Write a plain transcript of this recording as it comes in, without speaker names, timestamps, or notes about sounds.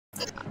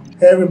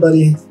Hey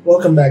everybody,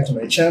 welcome back to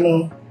my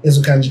channel.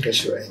 Izukanji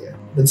Kashira here.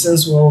 But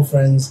since we're all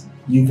friends,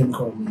 you can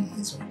call me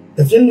Izu.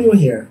 If you're new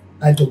here,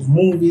 I talk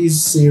movies,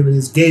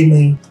 series,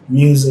 gaming,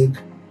 music,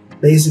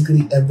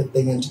 basically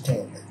everything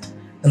entertainment.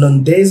 And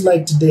on days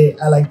like today,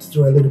 I like to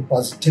throw a little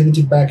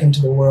positivity back into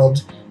the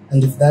world.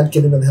 And if that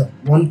can even help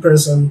one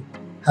person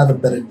have a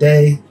better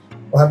day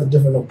or have a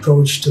different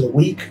approach to the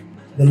week,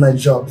 then my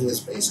job here is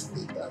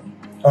basically done.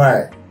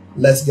 Alright,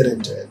 let's get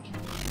into it.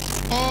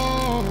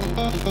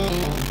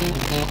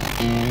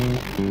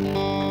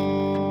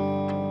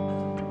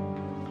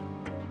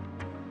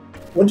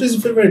 What was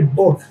your favorite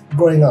book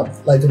growing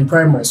up, like in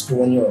primary school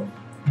when you're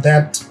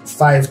that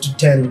 5 to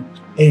 10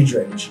 age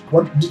range?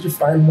 What did you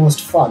find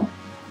most fun?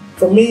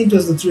 For me, it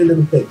was The Three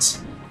Little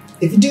Pigs.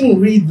 If you didn't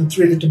read The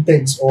Three Little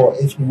Pigs, or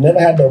if you never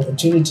had the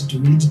opportunity to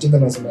read it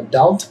even as an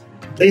adult,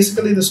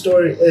 basically the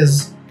story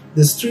is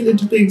there's three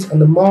little pigs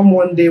and the mom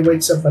one day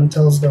wakes up and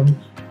tells them,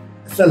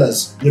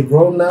 fellas, you're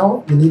grown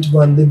now, you need to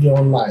go and live your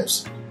own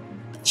lives.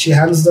 She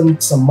hands them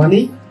some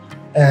money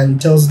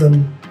and tells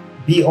them,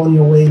 be on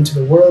your way into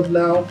the world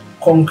now,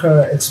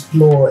 conquer,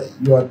 explore,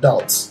 you're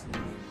adults.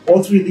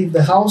 All three leave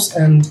the house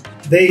and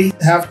they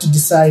have to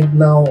decide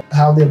now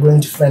how they're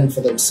going to fend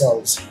for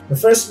themselves. The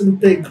first little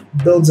pig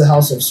builds a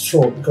house of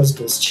straw because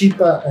it was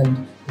cheaper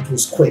and it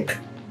was quick.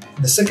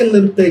 The second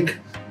little pig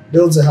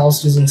builds a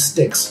house using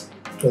sticks.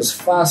 It was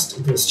fast,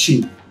 it was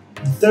cheap.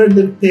 The third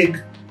little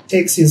pig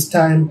takes his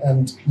time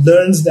and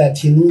learns that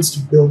he needs to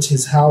build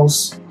his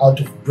house out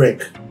of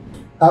brick.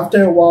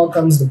 After a while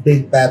comes the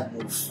big bad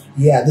wolf.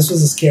 Yeah, this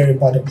was a scary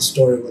part of the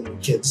story when we were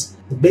kids.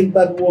 The big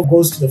bad wolf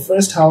goes to the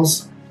first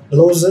house,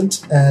 blows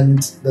it,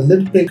 and the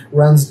little pig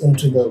runs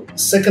into the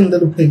second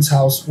little pig's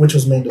house, which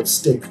was made of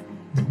stick.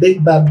 The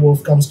big bad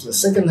wolf comes to the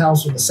second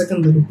house with the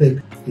second little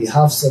pig. He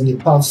huffs and he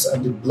puffs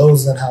and he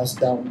blows that house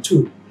down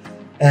too.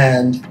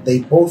 And they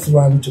both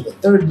run to the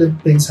third little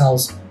pig's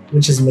house,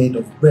 which is made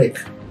of brick.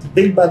 The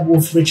big bad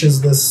wolf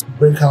reaches this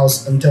brick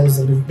house and tells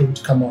the little pig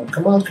to come out.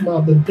 Come out,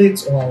 little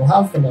pigs, or I'll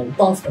huff and I'll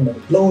puff and I'll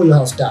blow your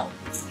house down.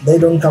 They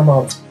don't come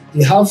out.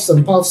 He huffs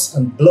and puffs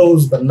and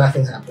blows, but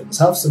nothing happens.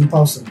 Huffs and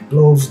puffs and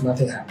blows,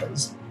 nothing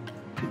happens.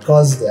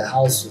 Because their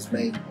house was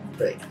made of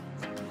brick.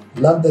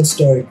 Love that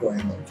story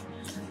growing up.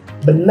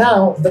 But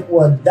now that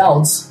we're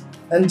adults,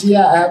 and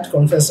yeah, I have to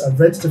confess, I've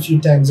read it a few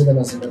times even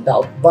as an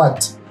adult,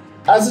 but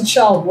as a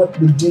child, what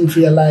we didn't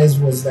realize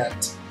was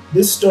that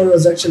this story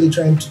was actually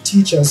trying to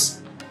teach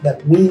us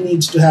that we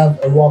need to have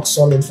a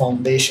rock-solid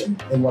foundation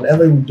in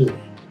whatever we do.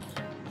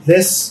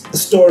 This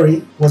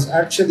story was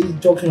actually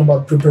talking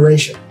about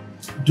preparation.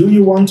 Do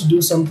you want to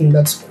do something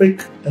that's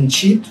quick and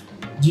cheap?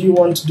 Do you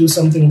want to do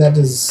something that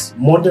is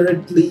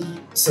moderately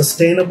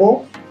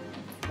sustainable?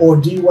 Or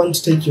do you want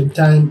to take your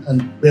time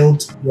and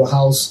build your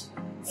house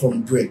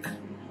from brick?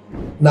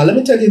 Now, let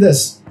me tell you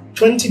this.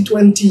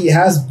 2020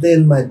 has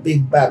been my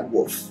big bad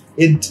wolf.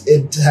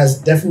 It has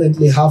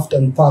definitely huffed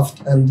and puffed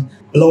and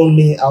blown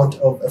me out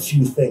of a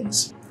few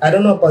things. I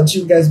don't know about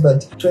you guys,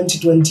 but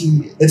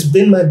 2020, it's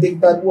been my big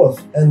bad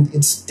wolf and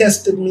it's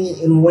tested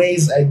me in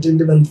ways I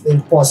didn't even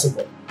think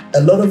possible.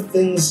 A lot of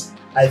things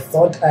I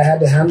thought I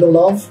had a handle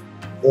of,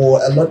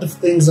 or a lot of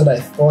things that I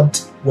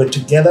thought were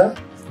together,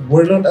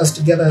 were not as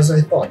together as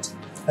I thought.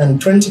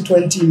 And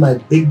 2020, my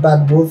big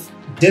bad wolf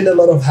did a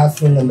lot of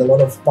huffing and a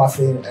lot of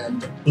puffing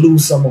and blew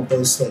some of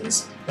those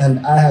things.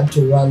 And I had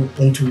to run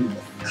into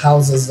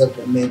houses that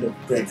were made of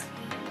brick.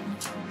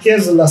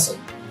 Here's a lesson.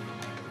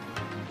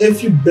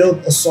 If you build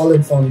a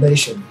solid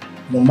foundation,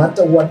 no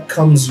matter what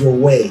comes your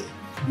way,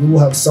 you will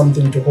have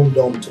something to hold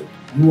on to.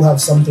 You will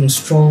have something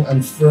strong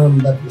and firm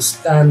that will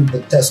stand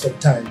the test of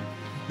time.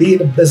 Be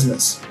it a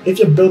business. If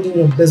you're building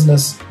your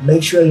business,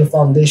 make sure your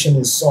foundation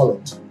is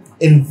solid.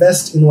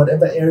 Invest in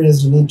whatever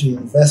areas you need to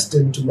invest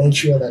in to make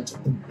sure that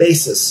the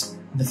basis,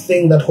 the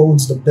thing that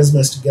holds the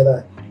business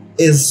together,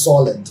 is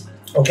solid.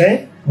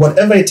 Okay?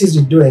 Whatever it is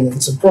you're doing, if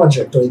it's a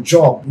project or a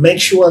job,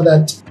 make sure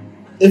that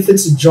if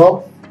it's a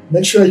job,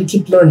 make sure you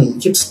keep learning, you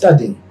keep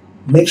studying.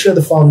 Make sure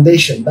the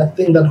foundation, that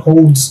thing that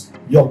holds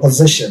your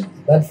position,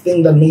 that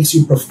thing that makes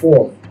you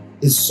perform,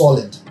 is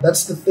solid.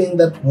 That's the thing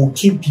that will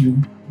keep you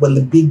when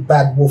the big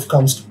bad wolf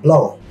comes to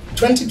blow.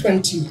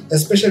 2020,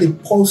 especially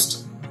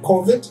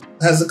post-COVID,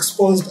 has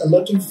exposed a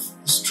lot of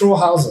straw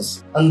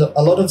houses and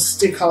a lot of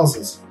stick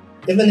houses.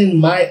 Even in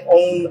my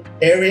own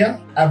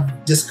area,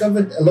 I've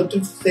discovered a lot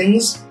of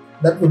things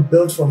that were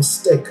built from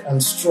stick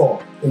and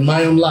straw in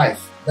my own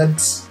life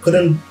that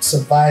couldn't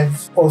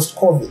survive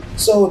post-COVID.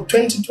 So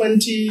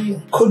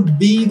 2020 could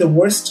be the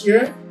worst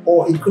year,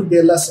 or it could be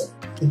a lesson.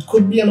 It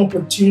could be an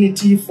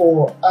opportunity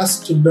for us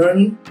to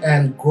learn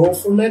and grow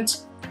from it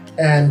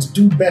and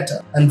do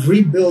better and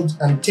rebuild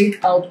and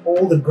take out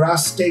all the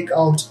grass, take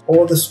out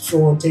all the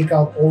straw, take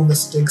out all the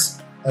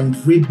sticks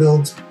and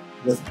rebuild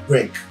with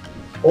brick.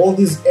 All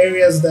these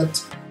areas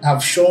that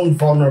have shown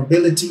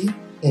vulnerability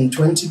in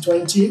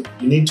 2020,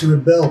 you need to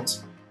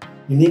rebuild.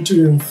 You need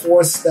to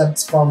reinforce that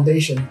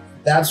foundation.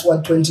 That's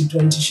what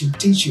 2020 should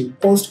teach you.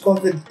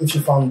 Post-COVID, if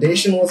your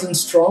foundation wasn't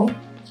strong,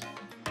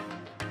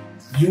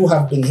 you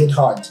have been hit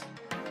hard.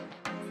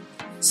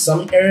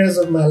 Some areas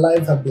of my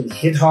life have been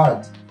hit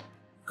hard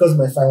because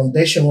my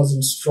foundation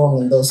wasn't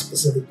strong in those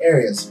specific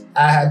areas.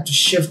 I had to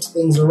shift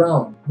things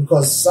around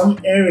because some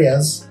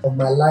areas of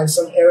my life,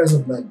 some areas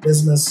of my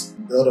business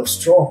were built of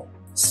straw.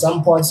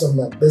 Some parts of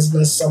my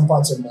business, some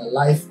parts of my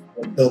life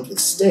were built with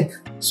stick.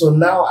 So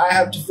now I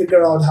have to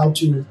figure out how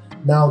to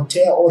now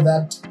tear all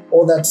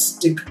that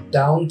stick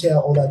down, tear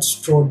all that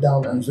straw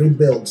down and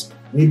rebuild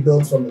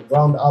from the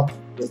ground up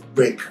with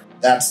brick.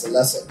 That's the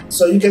lesson.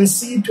 So you can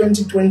see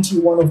 2020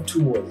 one of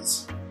two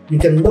ways. You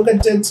can look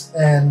at it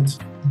and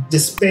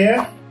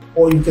despair,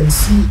 or you can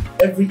see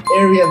every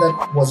area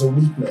that was a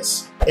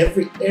weakness,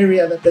 every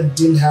area that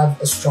didn't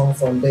have a strong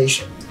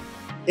foundation.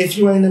 If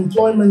you are in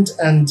employment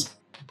and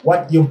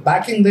what you're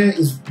backing there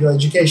is your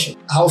education,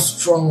 how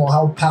strong or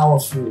how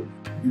powerful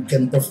you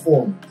can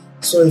perform.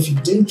 So if you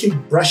didn't keep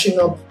brushing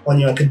up on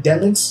your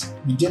academics,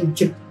 you didn't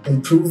keep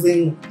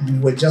improving, you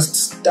were just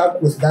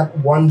stuck with that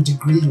one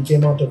degree you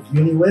came out of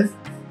uni with,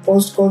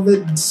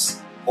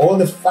 post-COVID, all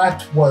the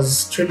fat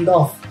was trimmed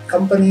off.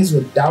 Companies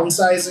were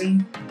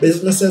downsizing,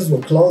 businesses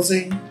were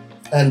closing,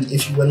 and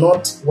if you were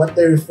not what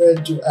they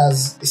referred to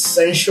as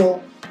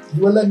essential,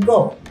 you were let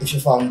go. If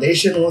your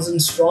foundation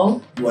wasn't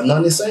strong, you were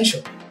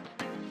non-essential.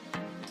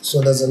 So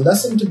there's a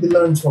lesson to be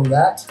learned from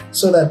that,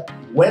 so that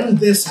when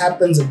this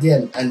happens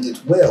again, and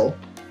it will,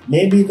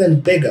 maybe even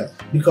bigger,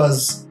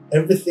 because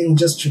everything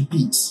just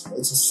repeats.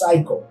 It's a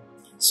cycle.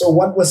 So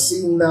what we're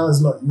seeing now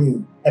is not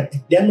new.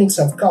 Epidemics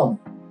have come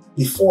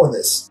before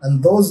this,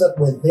 and those that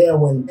were there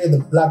when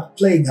the Black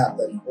Plague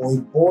happened or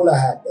Ebola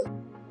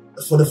happened,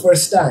 for the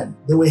first time,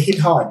 they were hit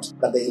hard,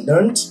 but they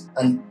learned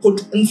and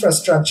put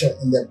infrastructure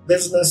in their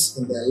business,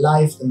 in their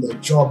life, in their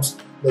jobs.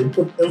 They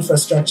put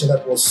infrastructure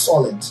that was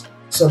solid,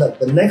 so that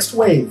the next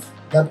wave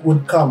that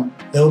would come,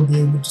 they would be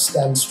able to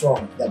stand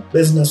strong. Their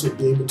business would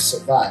be able to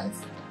survive.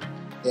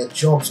 Their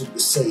jobs would be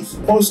safe.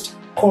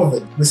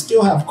 Post-COVID, we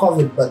still have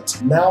COVID,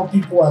 but now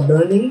people are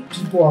learning.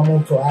 People are more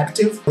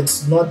proactive.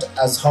 It's not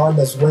as hard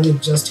as when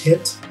it just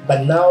hit,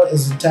 but now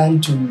is the time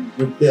to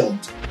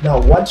rebuild. Now,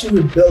 what you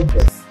rebuild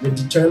with will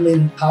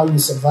determine how you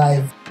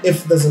survive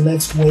if there's a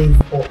next wave,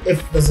 or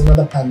if there's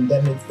another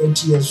pandemic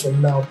 30 years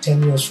from now,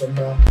 10 years from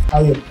now,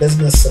 how your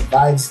business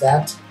survives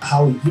that,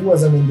 how you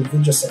as an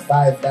individual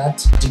survive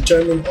that,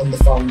 determine on the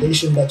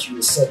foundation that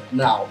you set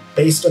now,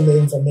 based on the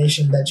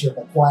information that you've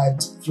acquired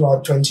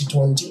throughout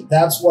 2020.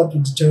 That's what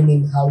will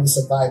determine how you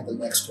survive the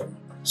next one.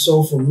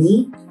 So for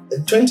me,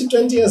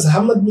 2020 has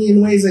hammered me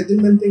in ways I didn't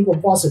even think were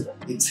possible.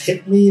 It's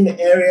hit me in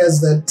areas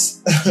that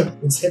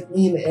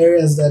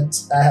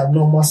I have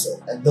no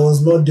muscle, and there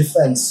was no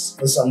defense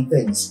for some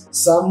things.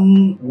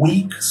 Some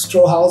weak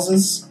straw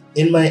houses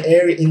in my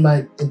area,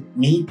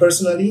 me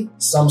personally,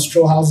 some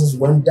straw houses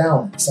went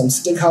down. Some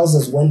stick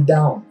houses went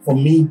down. For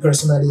me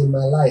personally in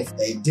my life,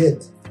 they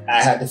did.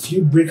 I had a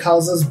few brick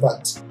houses,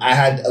 but I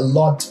had a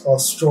lot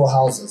of straw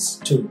houses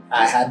too.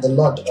 I had a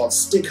lot of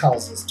stick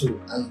houses too,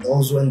 and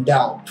those went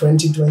down.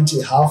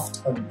 2020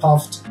 huffed and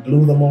puffed,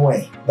 blew them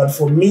away. But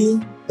for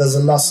me, there's a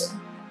lesson.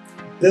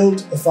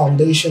 Build a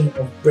foundation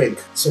of brick.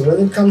 So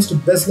when it comes to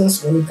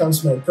business, when it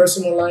comes to my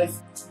personal life,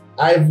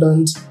 I've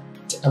learned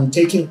I'm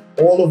taking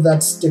all of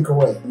that stick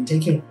away. I'm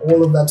taking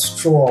all of that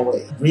straw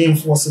away,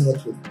 reinforcing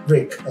it with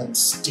brick and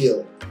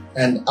steel.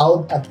 And I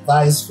would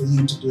advise for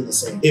you to do the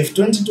same. If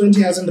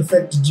 2020 hasn't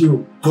affected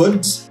you,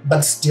 good,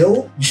 but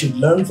still, you should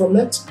learn from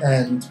it.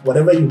 And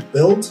whatever you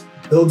build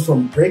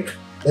from brick.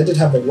 Let it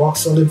have a rock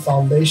solid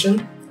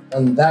foundation.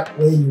 And that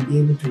way you'll be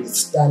able to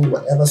withstand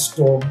whatever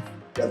storm,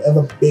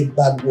 whatever big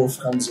bad wolf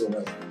comes your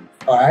way.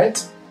 All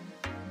right?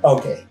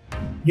 Okay.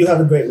 You have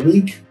a great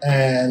week.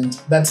 And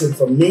that's it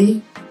from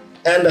me.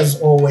 And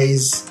as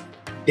always,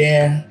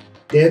 dare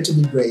to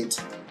be great.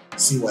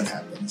 See what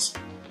happens.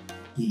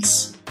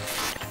 Peace.